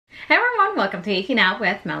Hey everyone, welcome to Geeking Out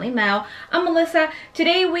with MellyMel. I'm Melissa.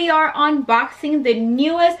 Today we are unboxing the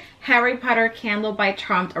newest Harry Potter candle by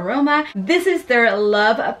Charmed Aroma. This is their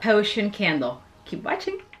Love Potion candle. Keep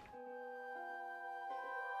watching.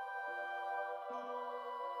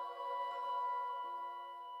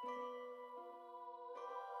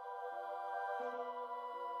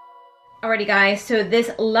 Alrighty guys, so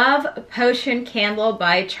this Love Potion candle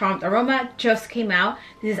by Charmed Aroma just came out.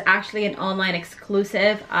 This is actually an online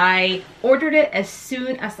exclusive. I ordered it as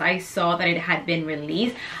soon as I saw that it had been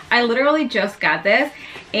released. I literally just got this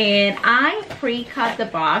and I pre-cut the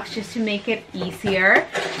box just to make it easier.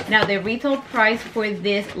 Now the retail price for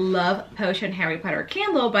this Love Potion Harry Potter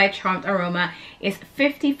candle by Charmed Aroma is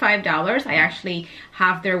 $55. I actually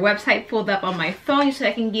have their website pulled up on my phone so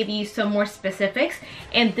I can give you some more specifics,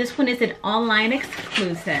 and this one is an online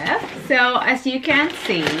exclusive. So as you can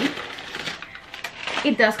see,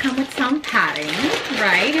 it does come with some padding,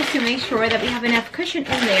 right, just to make sure that we have enough cushion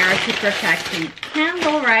in there to protect the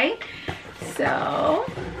candle, right? So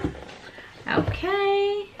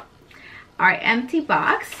okay, our empty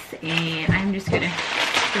box, and I'm just gonna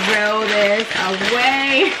throw this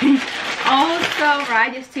away also,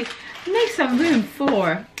 right, just to make some room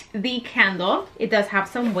for the candle. It does have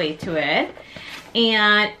some weight to it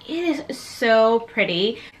and it is so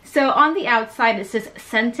pretty. So on the outside it says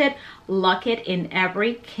scented locket in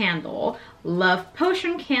every candle, Love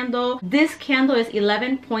Potion candle. This candle is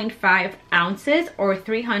 11.5 ounces or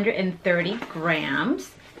 330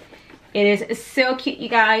 grams. It is so cute, you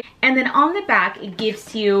guys. And then on the back, it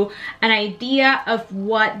gives you an idea of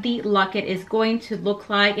what the locket is going to look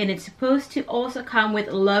like. And it's supposed to also come with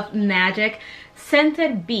Love Magic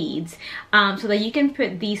scented beads, so that you can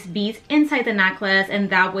put these beads inside the necklace, and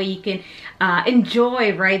that way you can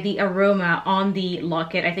enjoy, right, the aroma on the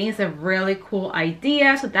locket. I think it's a really cool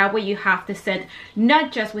idea. So that way you have to scent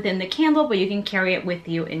not just within the candle, but you can carry it with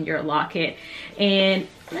you in your locket. And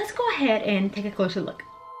let's go ahead and take a closer look.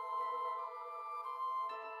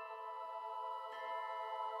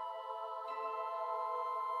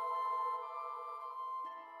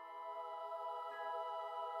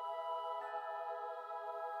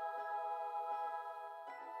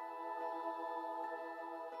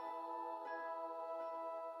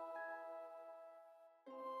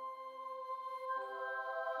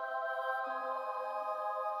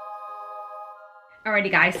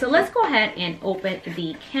 Alrighty guys, so let's go ahead and open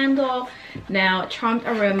the candle. Now Charmed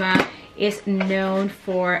Aroma is known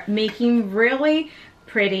for making really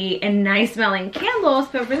pretty and nice smelling candles,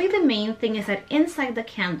 but really the main thing is that inside the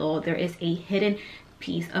candle there is a hidden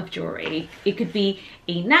piece of jewelry. It could be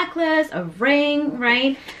a necklace, a ring,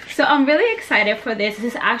 right? So I'm really excited for this.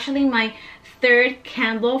 This is actually my third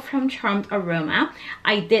candle from Charmed Aroma.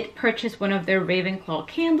 I did purchase one of their Ravenclaw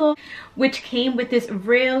candles, which came with this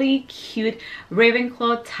really cute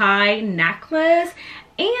Ravenclaw tie necklace.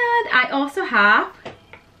 And I also have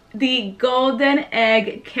the Golden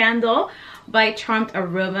Egg candle by Charmed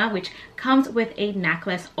Aroma, which comes with a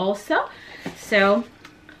necklace also. So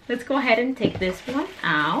let's go ahead and take this one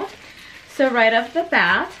out. So right off the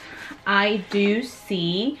bat, I do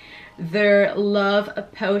see their Love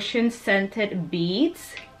Potion scented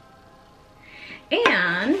beads,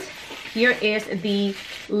 and here is the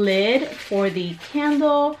lid for the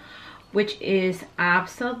candle, which is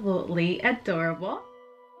absolutely adorable.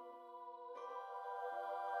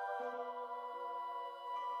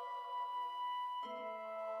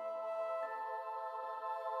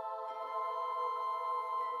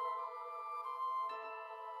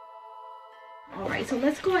 All right, so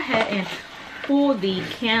let's go ahead and pull the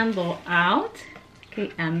candle out.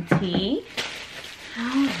 Okay, empty.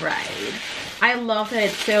 All right, I love that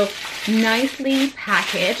it's so nicely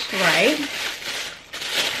packaged, right?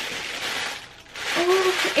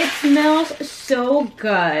 Oh, it smells so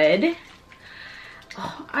good.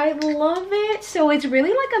 Oh, I love it. So it's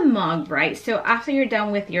really like a mug, right? So after you're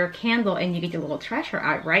done with your candle and you get your little treasure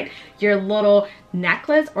out, right, your little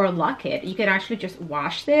necklace or locket, you can actually just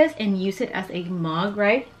wash this and use it as a mug,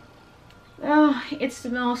 right? Oh, it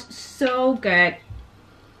smells so good.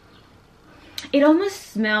 It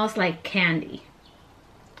almost smells like candy,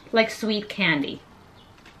 like sweet candy,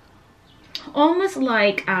 almost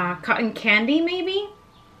like cotton candy maybe.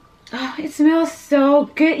 Oh, it smells so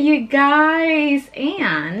good, you guys.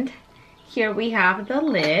 And here we have the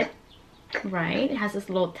lid, right? It has this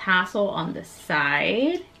little tassel on the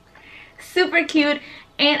side, super cute.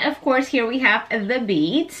 And of course here we have the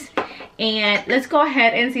beads, and let's go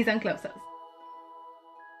ahead and see some close-ups.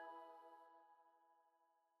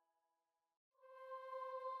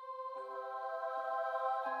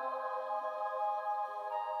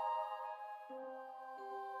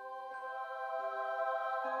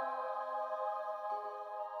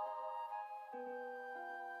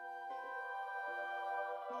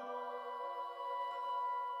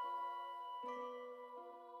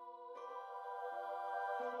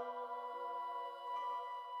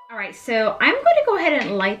 All right, so I'm going to go ahead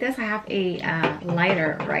and light this. I have a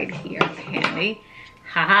lighter right here handy.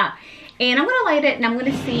 Haha. And I'm going to light it and I'm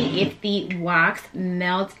going to see if the wax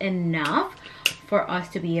melts enough for us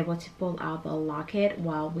to be able to pull out the locket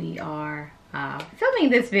while we are filming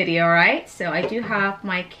this video, right? So I do have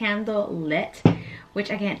my candle lit, which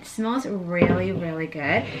again smells really, really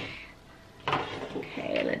good.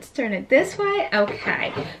 Okay, let's turn it this way.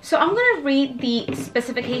 Okay, so I'm gonna read the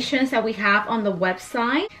specifications that we have on the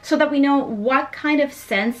website so that we know what kind of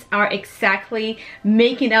scents are exactly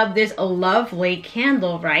making up this lovely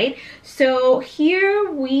candle, right? So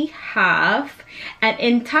here we have an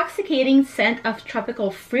intoxicating scent of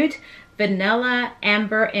tropical fruit, vanilla,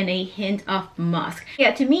 amber, and a hint of musk.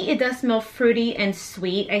 Yeah, to me it does smell fruity and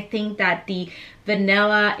sweet. I think that the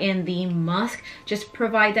vanilla and the musk just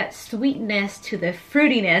provide that sweetness to the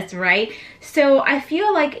fruitiness, right? So I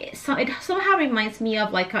feel like it somehow reminds me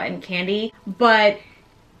of like cotton candy, but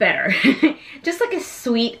better. Just like a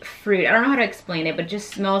sweet fruit. I don't know how to explain it, but it just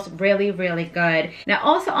smells really, really good. Now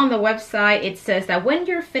also on the website it says that when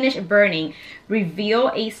you're finished burning,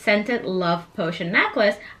 reveal a scented love potion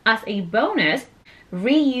necklace. As a bonus,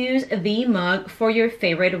 reuse the mug for your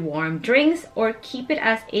favorite warm drinks or keep it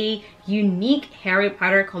as a unique Harry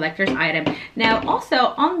Potter collector's item. Now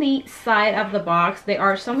also on the side of the box there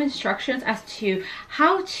are some instructions as to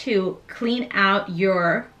how to clean out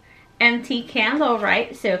your empty candle,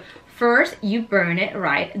 right? So first you burn it,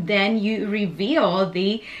 right? Then you reveal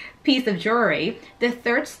the piece of jewelry. The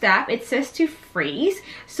third step, it says to freeze.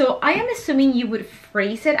 So I am assuming you would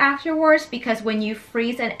freeze it afterwards, because when you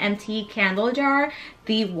freeze an empty candle jar,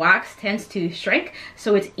 the wax tends to shrink,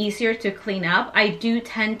 so it's easier to clean up. I do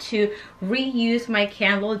tend to reuse my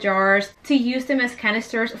candle jars to use them as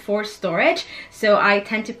canisters for storage, so I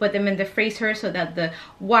tend to put them in the freezer so that the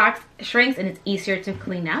wax shrinks and it's easier to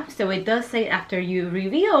clean up. So it does say after you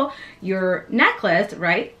reveal your necklace,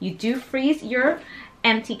 right, you do freeze your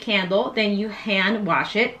empty candle, then you hand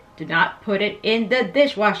wash it. Do not put it in the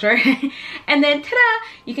dishwasher. And then ta-da,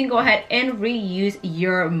 you can go ahead and reuse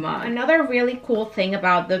your mug. Another really cool thing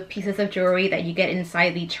about the pieces of jewelry that you get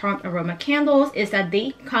inside the Charmed Aroma candles is that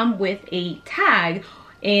they come with a tag,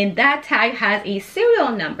 and that tag has a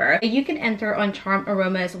serial number you can enter on Charmed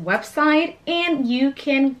Aroma's website, and you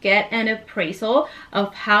can get an appraisal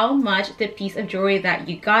of how much the piece of jewelry that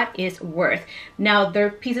you got is worth. Now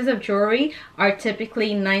their pieces of jewelry are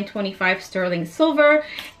typically $9.25 sterling silver,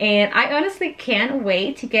 and I honestly can't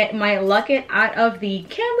wait to get my locket out of the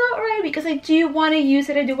candle, right? Because I do want to use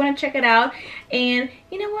it, I do want to check it out. And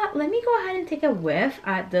you know what, let me go ahead and take a whiff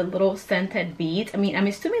at the little scented beads. I mean, I'm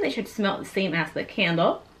assuming they should smell the same as the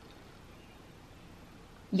candle.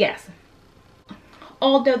 Yes,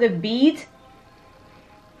 although the beads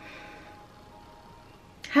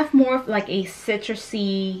have more of like a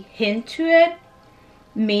citrusy hint to it.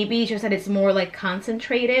 Maybe just that it's more like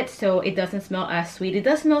concentrated, so it doesn't smell as sweet. It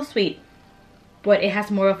does smell sweet, but it has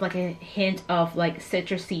more of like a hint of like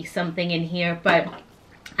citrusy something in here. But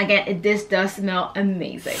again, this does smell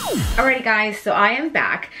amazing. Alrighty guys, so I am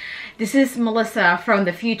back. This is Melissa from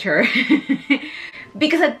the future.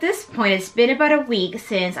 Because at this point, it's been about a week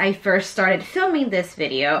since I first started filming this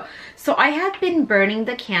video. So I have been burning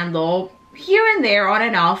the candle here and there on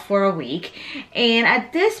and off for a week. And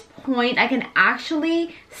at this point, I can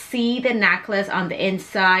actually see the necklace on the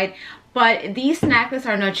inside. But these necklaces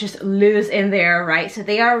are not just loose in there, right? So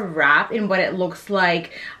they are wrapped in what it looks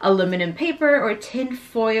like aluminum paper or tin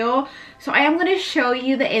foil. So I am going to show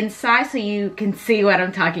you the inside so you can see what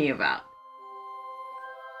I'm talking about.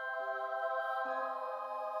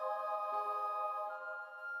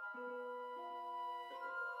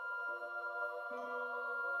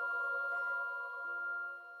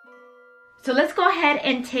 So let's go ahead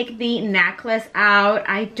and take the necklace out.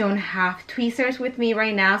 I don't have tweezers with me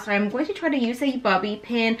right now, so I'm going to try to use a bobby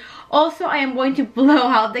pin. Also, I am going to blow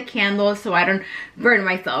out the candle so I don't burn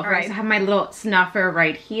myself, right? So I have my little snuffer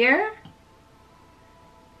right here.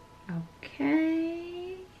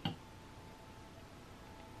 Okay.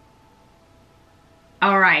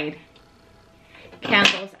 All right.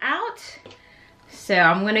 Candle's out. So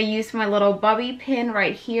I'm gonna use my little bobby pin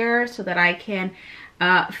right here so that I can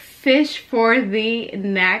fish for the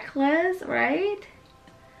necklace, right?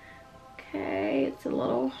 Okay, it's a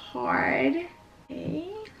little hard.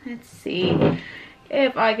 Okay, let's see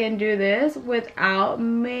if I can do this without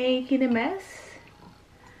making a mess.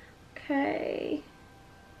 Okay.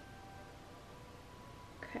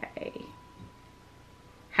 Okay.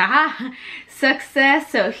 Haha,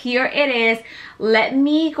 success. So here it is. Let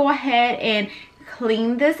me go ahead and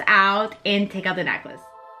clean this out and take out the necklace.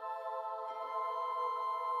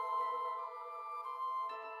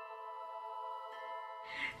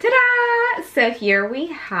 Ta-da! So here we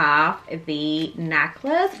have the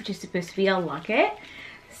necklace, which is supposed to be a locket.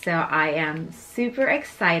 So I am super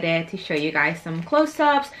excited to show you guys some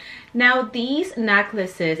close-ups. Now these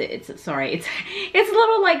necklaces, it's a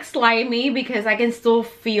little like slimy because I can still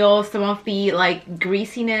feel some of the like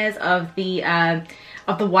greasiness of the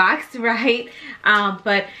wax, right?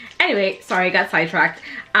 But anyway, sorry, I got sidetracked.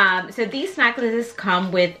 So these necklaces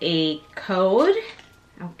come with a code,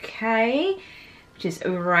 okay, which is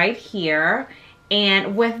right here.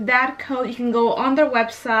 And with that code, you can go on their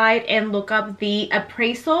website and look up the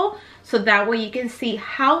appraisal, so that way you can see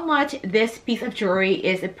how much this piece of jewelry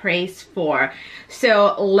is appraised for.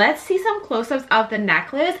 So let's see some close-ups of the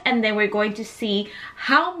necklace, and then we're going to see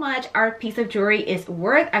how much our piece of jewelry is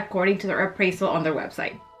worth according to their appraisal on their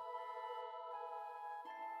website.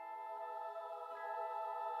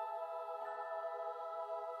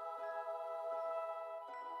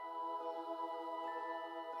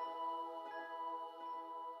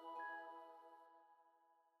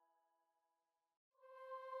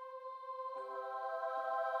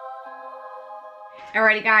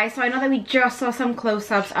 Alrighty guys, so I know that we just saw some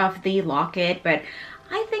close-ups of the locket, but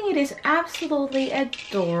I think it is absolutely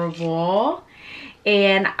adorable.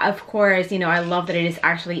 And of course, you know, I love that it is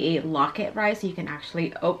actually a locket, right? So you can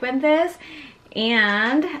actually open this.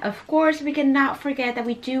 And of course, we cannot forget that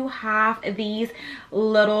we do have these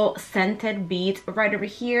little scented beads right over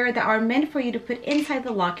here that are meant for you to put inside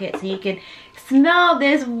the locket so you can smell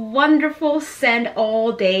this wonderful scent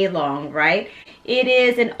all day long, right? It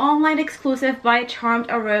is an online exclusive by Charmed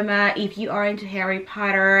Aroma if you are into Harry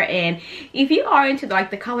Potter, and if you are into like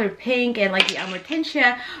the color pink and like the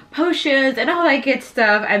Amortentia potions and all that good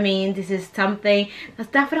stuff. I mean, this is something that's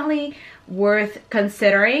definitely worth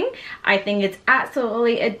considering. I think it's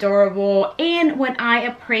absolutely adorable, and when I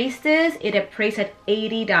appraised this, it appraised at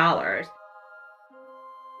 $80.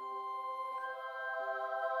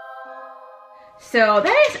 So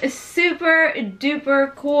that is super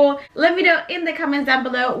duper cool. Let me know in the comments down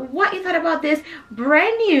below what you thought about this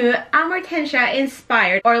brand new Amortentia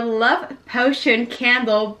inspired or love potion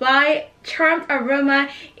candle by Charmed Aroma,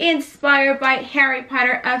 inspired by Harry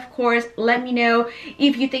Potter. Of course, let me know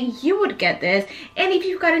if you think you would get this and if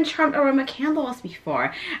you've gotten Charmed Aroma candles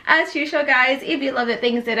before. As usual guys, if you love the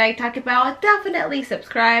things that I talk about, definitely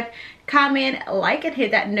subscribe, comment, like, and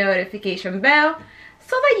hit that notification bell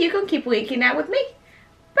so that you can keep waking up with me.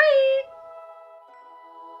 Bye!